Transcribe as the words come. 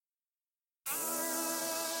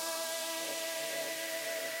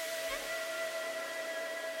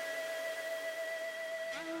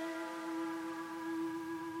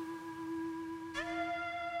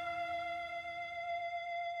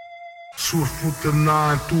Swift with the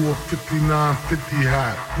 9 through a 5950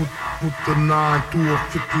 hat. With the 9 through a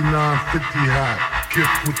 5950 hat.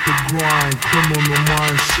 Gift with the grind, criminal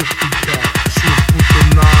mind, shifty cat. Swift with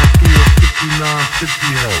the 9 through a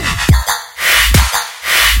 5950 hat.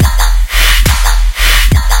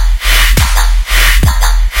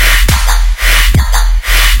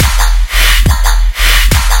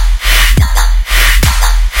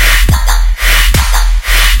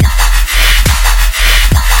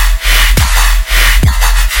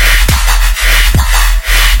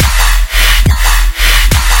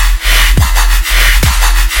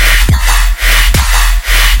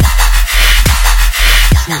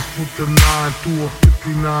 With the 9 through a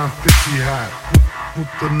 5950 hat.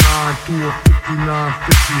 With the 9 through a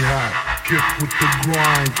 5950 hat. Gift with the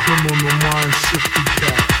grind, criminal mind, shifty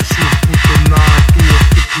cat. Swift with the 9 through a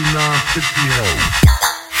 5950 hat.